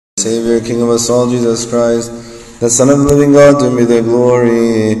Savior, King of us all, Jesus Christ, the Son of the living God, to be the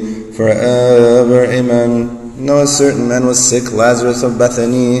glory forever. Amen. Now a certain man was sick, Lazarus of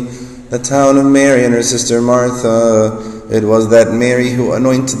Bethany, the town of Mary and her sister Martha. It was that Mary who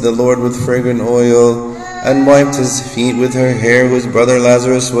anointed the Lord with fragrant oil and wiped his feet with her hair, whose brother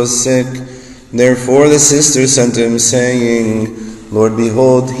Lazarus was sick. Therefore the sisters sent to him, saying, Lord,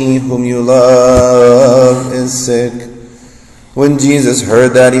 behold, he whom you love is sick. When Jesus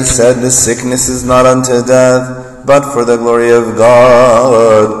heard that, he said, the sickness is not unto death, but for the glory of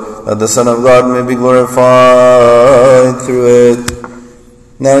God, that the Son of God may be glorified through it.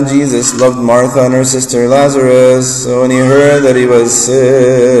 Now Jesus loved Martha and her sister Lazarus, so when he heard that he was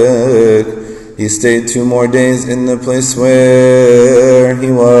sick, he stayed 2 more days in the place where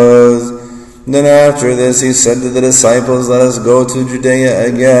he was. Then after this he said to the disciples, let us go to Judea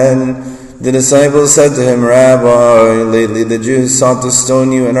again. The disciples said to him, Rabbi, lately the Jews sought to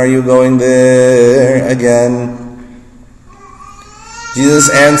stone you, and are you going there again? Jesus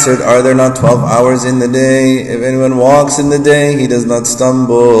answered, are there not 12 hours in the day? If anyone walks in the day, he does not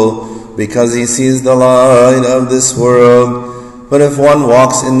stumble, because he sees the light of this world. But if one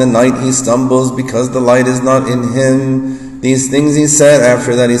walks in the night, he stumbles, because the light is not in him. These things he said.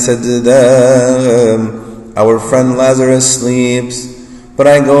 After that he said to them, our friend Lazarus sleeps, but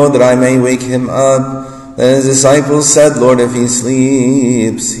I go that I may wake him up. Then his disciples said, Lord, if he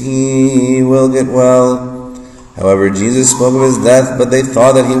sleeps, he will get well. However, Jesus spoke of his death, but they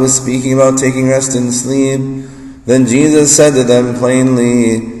thought that he was speaking about taking rest and sleep. Then Jesus said to them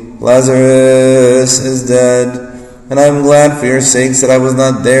plainly, Lazarus is dead, and I am glad for your sakes that I was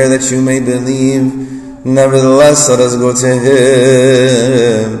not there, that you may believe. Nevertheless, let us go to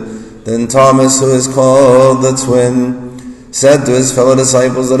him. Then Thomas, who is called the twin, said to his fellow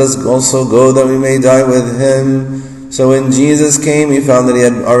disciples, let us also go, that we may die with him. So when Jesus came, he found that he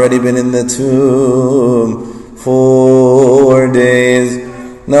had already been in the tomb 4 days.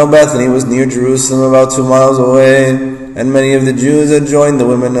 Now Bethany was near Jerusalem, about 2 miles away, and many of the Jews had joined the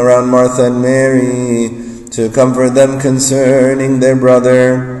women around Martha and Mary to comfort them concerning their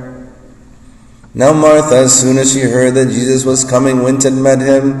brother. Now Martha, as soon as she heard that Jesus was coming, went and met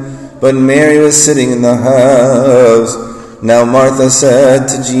him, but Mary was sitting in the house. Now Martha said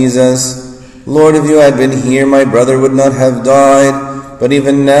to Jesus, Lord, if you had been here, my brother would not have died. But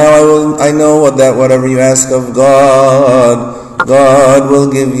even now I know that whatever you ask of God, God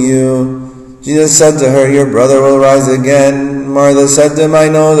will give you. Jesus said to her, your brother will rise again. Martha said to him, I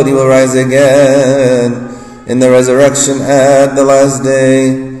know that he will rise again in the resurrection at the last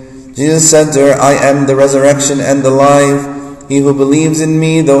day. Jesus said to her, I am the resurrection and the life. He who believes in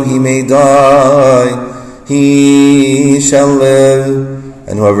me, though he may die, he shall live,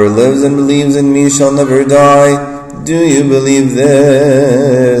 and whoever lives and believes in me shall never die. Do you believe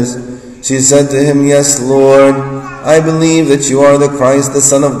this? She said to him, yes, Lord, I believe that you are the Christ, the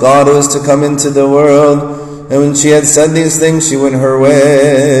Son of God, who is to come into the world. And when she had said these things, she went her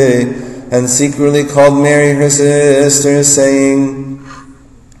way, and secretly called Mary her sister, saying,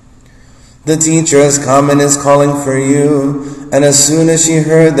 the teacher has come and is calling for you. And as soon as she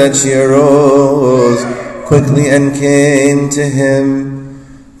heard that, she arose quickly and came to him.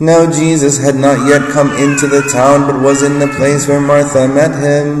 Now Jesus had not yet come into the town, but was in the place where Martha met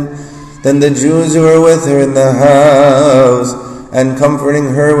him. Then the Jews who were with her in the house, and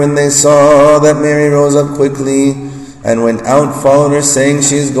comforting her when they saw that Mary rose up quickly, and went out, followed her, saying,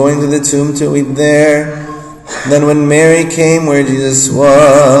 she is going to the tomb to weep there. Then when Mary came where Jesus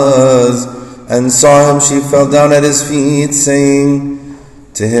was, and saw him, she fell down at his feet, saying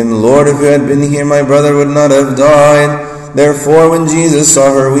to him, Lord, if you had been here, my brother would not have died. Therefore, when Jesus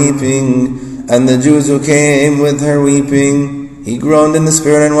saw her weeping, and the Jews who came with her weeping, he groaned in the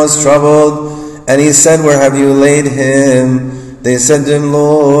spirit and was troubled. And he said, where have you laid him? They said to him,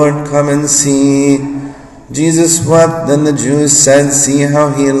 Lord, come and see. Jesus wept. Then the Jews said, see how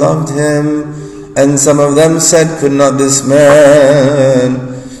he loved him. And some of them said, could not this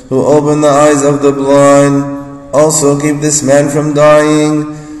man who opened the eyes of the blind also keep this man from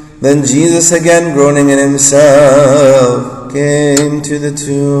dying? Then Jesus, again groaning in himself, came to the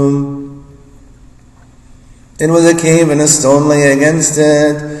tomb. It was a cave, and a stone lay against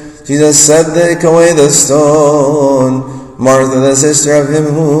it. Jesus said, take away the stone. Martha, the sister of him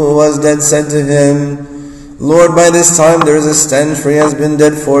who was dead, said to him, Lord, by this time there is a stench, for he has been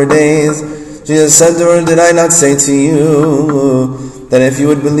dead 4 days. Jesus said to her, did I not say to you that if you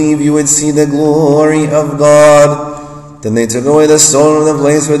would believe, you would see the glory of God? Then they took away the stone from the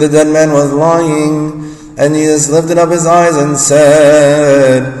place where the dead man was lying. And Jesus lifted up his eyes and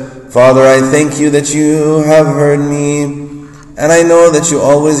said, Father, I thank you that you have heard me, and I know that you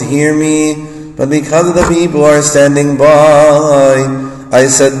always hear me, but because of the people who are standing by, I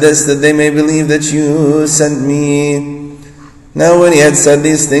said this, that they may believe that you sent me." Now when he had said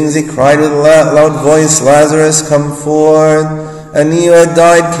these things, he cried with a loud voice, "Lazarus, come forth." And he who had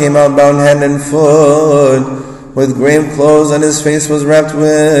died came out bound hand and foot, with grave clothes, and his face was wrapped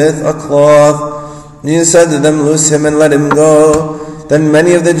with a cloth. Jesus said to them, "Loose him and let him go." Then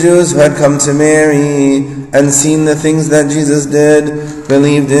many of the Jews who had come to Mary and seen the things that Jesus did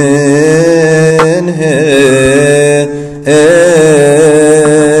believed in him.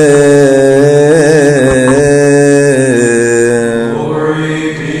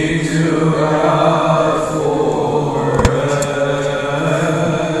 Glory be to God forever.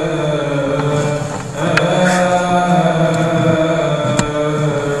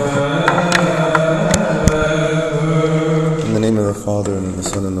 In the name of the Father, and of the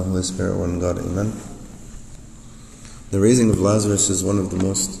Son, and the Holy Spirit, one God, Amen. The raising of Lazarus is one of the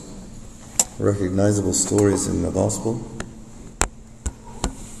most recognizable stories in the Gospel.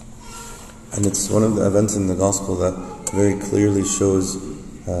 And it's one of the events in the Gospel that very clearly shows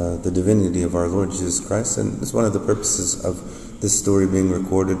the divinity of our Lord Jesus Christ. And it's one of the purposes of this story being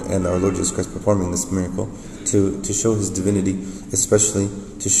recorded and our Lord Jesus Christ performing this miracle, to show His divinity, especially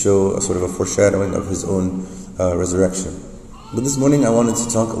to show a sort of a foreshadowing of His own resurrection. But this morning I wanted to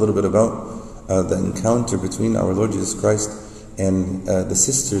talk a little bit about the encounter between our Lord Jesus Christ and the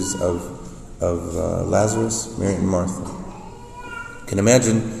sisters of Lazarus, Mary and Martha. You can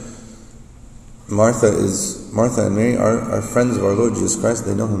imagine Martha and Mary are friends of our Lord Jesus Christ.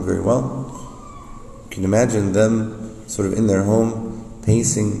 They know Him very well. You can imagine them sort of in their home,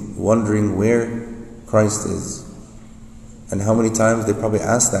 pacing, wondering where Christ is. And how many times they probably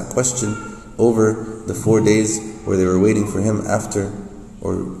asked that question over the 4 days where they were waiting for Him after,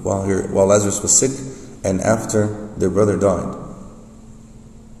 or while Lazarus was sick and after their brother died.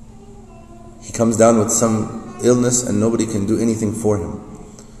 He comes down with some illness and nobody can do anything for him.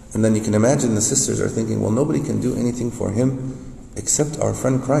 And then you can imagine the sisters are thinking, well, nobody can do anything for him except our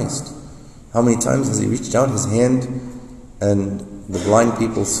friend Christ. How many times has He reached out His hand and the blind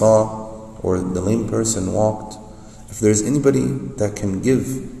people saw, or the lame person walked? If there's anybody that can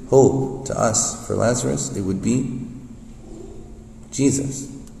give hope to us for Lazarus, it would be Jesus.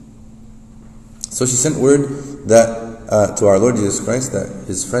 So she sent word that to our Lord Jesus Christ that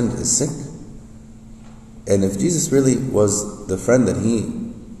His friend is sick. And if Jesus really was the friend that He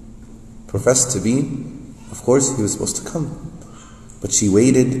professed to be, of course He was supposed to come. But she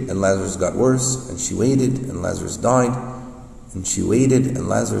waited and Lazarus got worse, and she waited and Lazarus died, and she waited and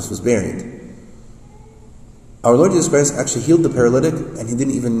Lazarus was buried. Our Lord Jesus Christ actually healed the paralytic and He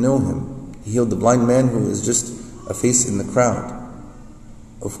didn't even know him. He healed the blind man who was just a face in the crowd.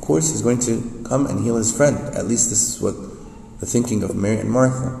 Of course He's going to come and heal His friend. At least this is what the thinking of Mary and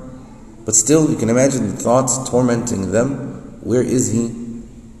Martha. But still, you can imagine the thoughts tormenting them. Where is He?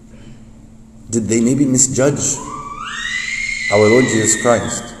 Did they maybe misjudge our Lord Jesus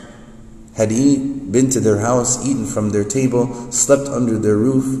Christ? Had He been to their house, eaten from their table, slept under their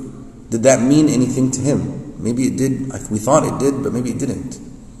roof? Did that mean anything to Him? Maybe it did. We thought it did, but maybe it didn't.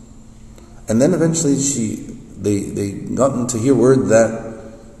 And then eventually they gotten to hear word that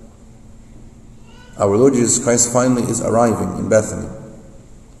our Lord Jesus Christ finally is arriving in Bethany.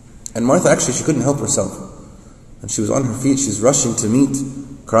 And Martha, actually, she couldn't help herself. And she was on her feet, she's rushing to meet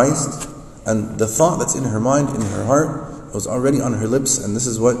Christ. And the thought that's in her mind, in her heart, was already on her lips. And this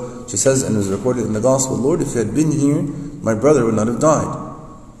is what she says, and it was recorded in the Gospel: "Lord, if You had been here, my brother would not have died."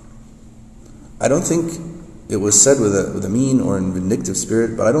 I don't think it was said with a mean or a vindictive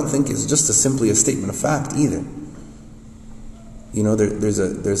spirit, but I don't think it's just simply a statement of fact either. You know,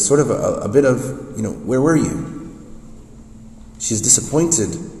 there's sort of a bit of, where were you? She's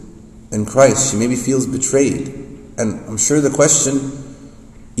disappointed in Christ. She maybe feels betrayed. And I'm sure the question,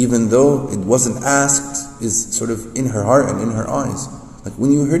 even though it wasn't asked, is sort of in her heart and in her eyes. Like,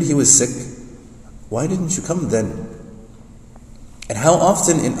 when you heard He was sick, why didn't you come then? And how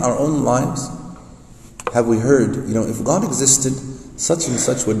often in our own lives have we heard, if God existed, such and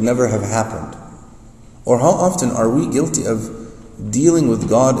such would never have happened? Or how often are we guilty of dealing with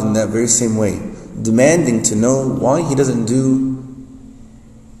God in that very same way, demanding to know why He doesn't do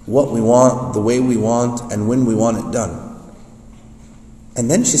what we want, the way we want, and when we want it done? And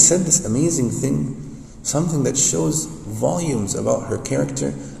then she said this amazing thing, something that shows volumes about her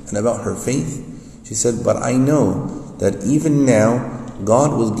character and about her faith. She said, "But I know that even now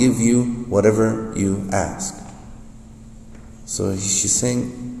God will give you whatever you ask." So she's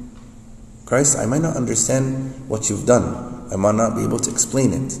saying, Christ, I might not understand what You've done. I might not be able to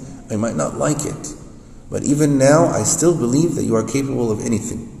explain it. I might not like it. but even now I still believe that you are capable of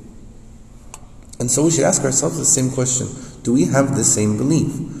anything. And so we should ask ourselves the same question. Do we have the same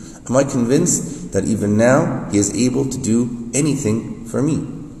belief? Am I convinced that even now He is able to do anything for me?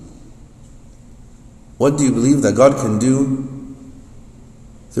 What do you believe that God can do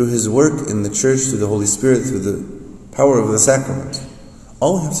through His work in the church, through the Holy Spirit, through the power of the sacrament?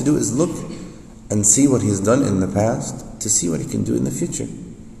 All we have to do is look and see what He has done in the past to see what He can do in the future.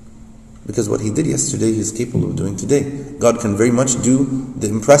 Because what He did yesterday, He is capable of doing today. God can very much do the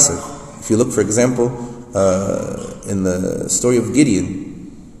impressive. If you look, for example, in the story of Gideon,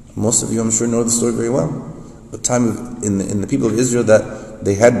 most of you, I'm sure, know the story very well. The time in the people of Israel that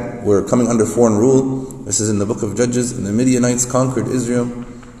they were coming under foreign rule. This is in the book of Judges, and the Midianites conquered Israel,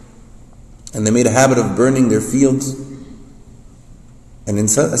 and they made a habit of burning their fields. And in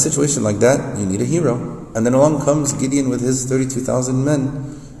a situation like that, you need a hero. And then along comes Gideon with his 32,000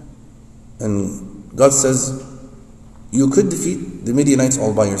 men, and God says, you could defeat the Midianites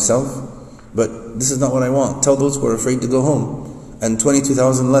all by yourself, but this is not what I want. Tell those who are afraid to go home. And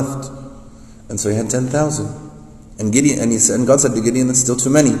 22,000 left. And so he had 10,000. And God said to Gideon, that's still too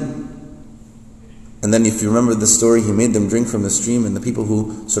many. And then if you remember the story, He made them drink from the stream, and the people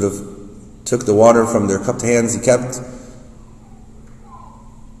who sort of took the water from their cupped hands, He kept.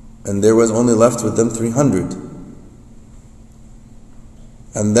 And there was only left with them 300.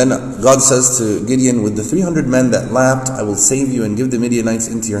 And then God says to Gideon, with the 300 men that lapped, I will save you and give the Midianites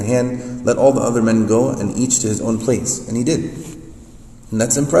into your hand. Let all the other men go, and each to his own place. And he did. And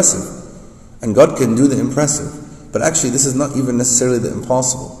that's impressive. And God can do the impressive. But actually, this is not even necessarily the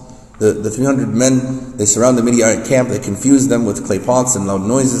impossible. The 300 men, they surround the Midianite camp, they confuse them with clay pots and loud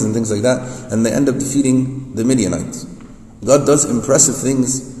noises and things like that, and they end up defeating the Midianites. God does impressive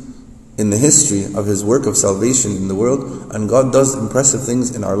things in the history of His work of salvation in the world, and God does impressive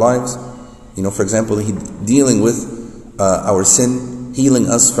things in our lives. For example, He dealing with our sin, healing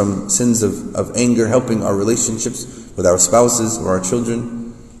us from sins of anger, helping our relationships with our spouses or our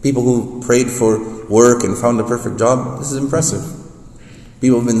children. People who prayed for work and found a perfect job, this is impressive.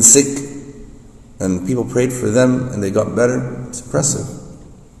 People have been sick and people prayed for them and they got better, it's impressive.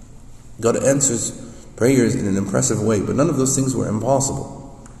 God answers prayers in an impressive way, but none of those things were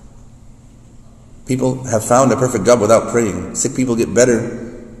impossible. People have found a perfect job without praying. Sick people get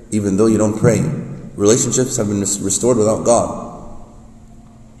better even though you don't pray. Relationships have been restored without God.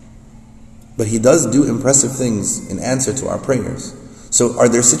 But He does do impressive things in answer to our prayers. So are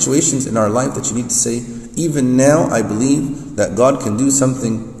there situations in our life that you need to say, even now I believe that God can do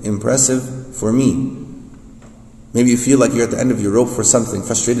something impressive for me? Maybe you feel like you're at the end of your rope for something,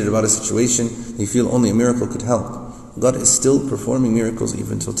 frustrated about a situation, you feel only a miracle could help. God is still performing miracles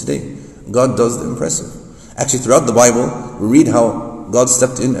even till today. God does the impressive. Actually, throughout the Bible, we read how God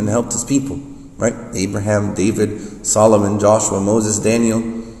stepped in and helped His people. Right? Abraham, David, Solomon, Joshua, Moses,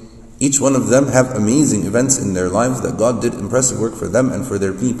 Daniel. Each one of them have amazing events in their lives that God did impressive work for them and for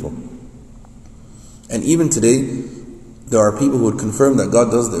their people. And even today, there are people who would confirm that God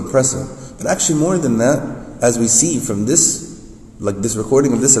does the impressive. But actually more than that, as we see from this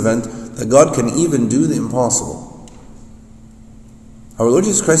recording of this event, that God can even do the impossible. Our Lord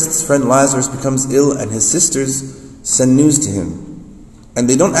Jesus Christ's friend Lazarus becomes ill and his sisters send news to him. And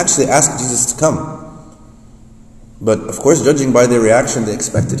they don't actually ask Jesus to come. But of course, judging by their reaction, they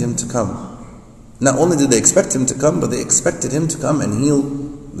expected Him to come. Not only did they expect Him to come, but they expected Him to come and heal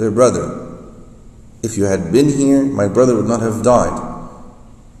their brother. If you had been here, my brother would not have died.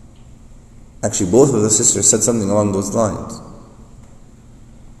 Actually, both of the sisters said something along those lines.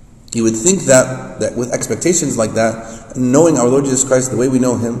 You would think that with expectations like that, knowing our Lord Jesus Christ the way we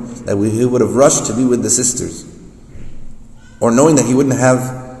know Him, that He would have rushed to be with the sisters. Or knowing that He wouldn't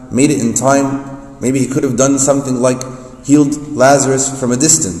have made it in time, maybe He could have done something like healed Lazarus from a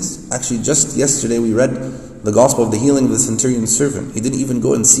distance. Actually, just yesterday we read the gospel of the healing of the centurion's servant. He didn't even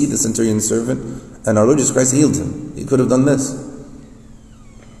go and see the centurion's servant, and our Lord Jesus Christ healed him. He could have done this.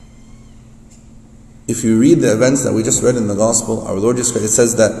 If you read the events that we just read in the gospel, our Lord Jesus Christ, it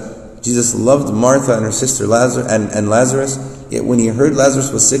says that Jesus loved Martha and her sister Lazarus and Lazarus, yet when He heard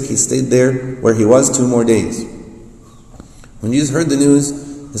Lazarus was sick, He stayed there where he was 2 more days. When Jesus heard the news,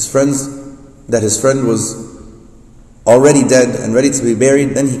 his friend was already dead and ready to be buried,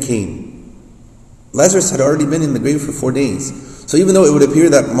 then He came. Lazarus had already been in the grave for 4 days. So even though it would appear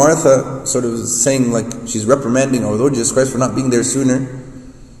that Martha sort of is saying, like, she's reprimanding our Lord Jesus Christ for not being there sooner,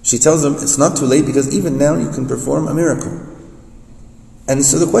 she tells him it's not too late because even now you can perform a miracle. And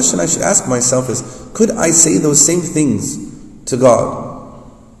so the question I should ask myself is, could I say those same things to God?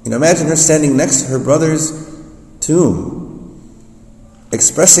 Imagine her standing next to her brother's tomb.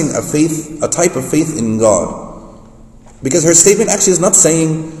 expressing a type of faith in God. Because her statement actually is not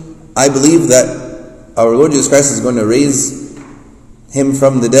saying, I believe that our Lord Jesus Christ is going to raise him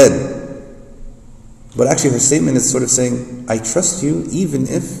from the dead. But actually her statement is sort of saying, I trust you even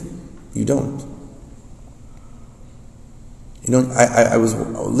if you don't. I was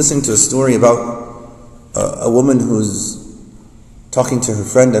listening to a story about a woman who's talking to her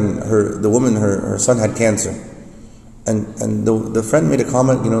friend, and her son had cancer. And the friend made a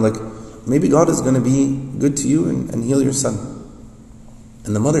comment, maybe God is going to be good to you and heal your son.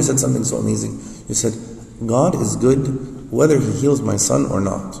 And the mother said something so amazing. She said, God is good whether he heals my son or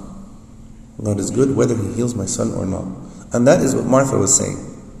not. God is good whether he heals my son or not. And that is what Martha was saying.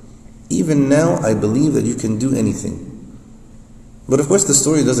 Even now I believe that you can do anything. But of course the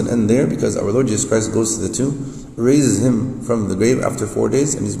story doesn't end there, because our Lord Jesus Christ goes to the tomb, raises him from the grave after 4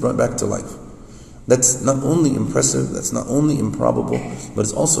 days, and he's brought back to life. That's not only impressive, that's not only improbable, but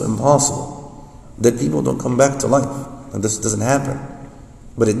it's also impossible that people don't come back to life. And this doesn't happen.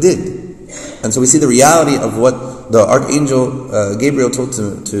 But it did. And so we see the reality of what the Archangel Gabriel told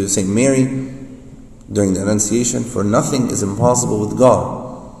to St. Mary during the Annunciation, for nothing is impossible with God.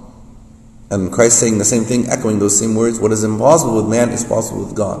 And Christ saying the same thing, echoing those same words, what is impossible with man is possible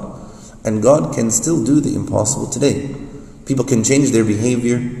with God. And God can still do the impossible today. People can change their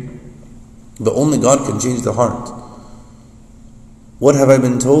behavior, but only God can change the heart. What have I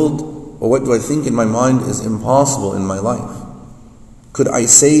been told, or what do I think in my mind is impossible in my life? Could I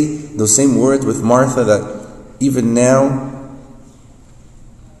say those same words with Martha, that even now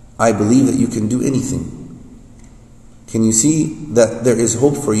I believe that you can do anything? Can you see that there is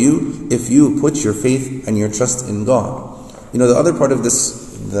hope for you if you put your faith and your trust in God? The other part of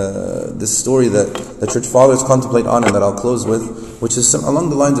this story that the Church Fathers contemplate on, and that I'll close with, which is along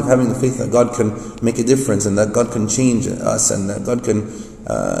the lines of having the faith that God can make a difference, and that God can change us, and that God can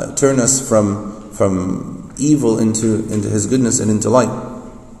turn us from evil into His goodness and into light.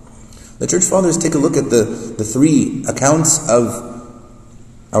 The Church Fathers take a look at the three accounts of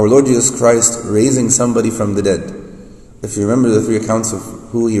our Lord Jesus Christ raising somebody from the dead. If you remember the three accounts of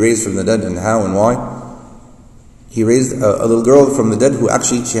who he raised from the dead and how and why, he raised a little girl from the dead who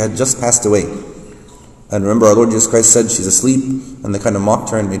actually she had just passed away. And remember, our Lord Jesus Christ said she's asleep, and they kind of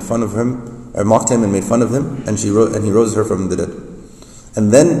mocked her and made fun of him, or mocked him and made fun of him, and he rose her from the dead.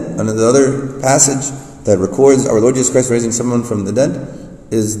 And then another passage that records our Lord Jesus Christ raising someone from the dead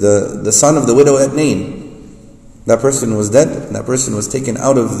is the son of the widow at Nain. That person was dead, and that person was taken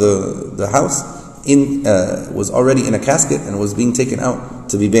out of the house, was already in a casket and was being taken out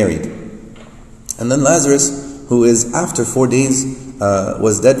to be buried. And then Lazarus, who is after 4 days,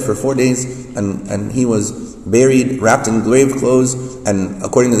 was dead for 4 days, and he was buried, wrapped in grave clothes, and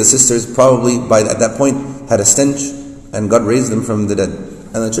according to the sisters, probably at that point had a stench, and God raised them from the dead.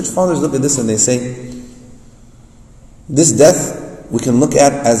 And the Church Fathers look at this and they say, this death we can look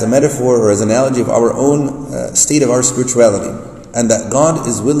at as a metaphor or as an analogy of our own state of our spirituality. And that God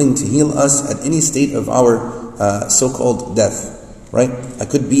is willing to heal us at any state of our so-called death, right? I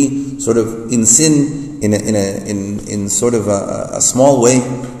could be sort of in sin in sort of a small way,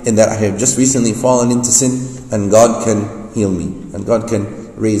 in that I have just recently fallen into sin, and God can heal me, and God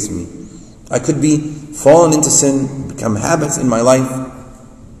can raise me. I could be fallen into sin, become habits in my life,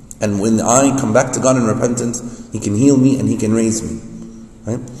 and when I come back to God in repentance, He can heal me and He can raise me,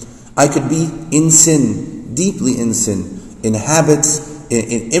 right? I could be in sin, deeply in sin, in habits,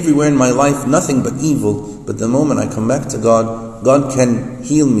 in everywhere in my life, nothing but evil. But the moment I come back to God, God can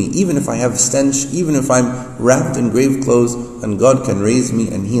heal me, even if I have stench, even if I'm wrapped in grave clothes, and God can raise me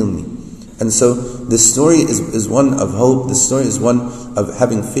and heal me. And so this story is one of hope. This story is one of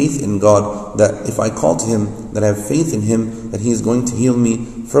having faith in God, that if I call to Him, that I have faith in Him, that He is going to heal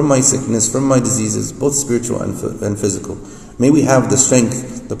me from my sickness, from my diseases, both spiritual and physical. May we have the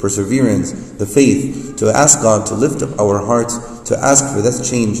strength, the perseverance, the faith to ask God to lift up our hearts, to ask for that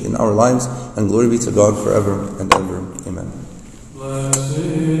change in our lives, and glory be to God forever and ever. Amen.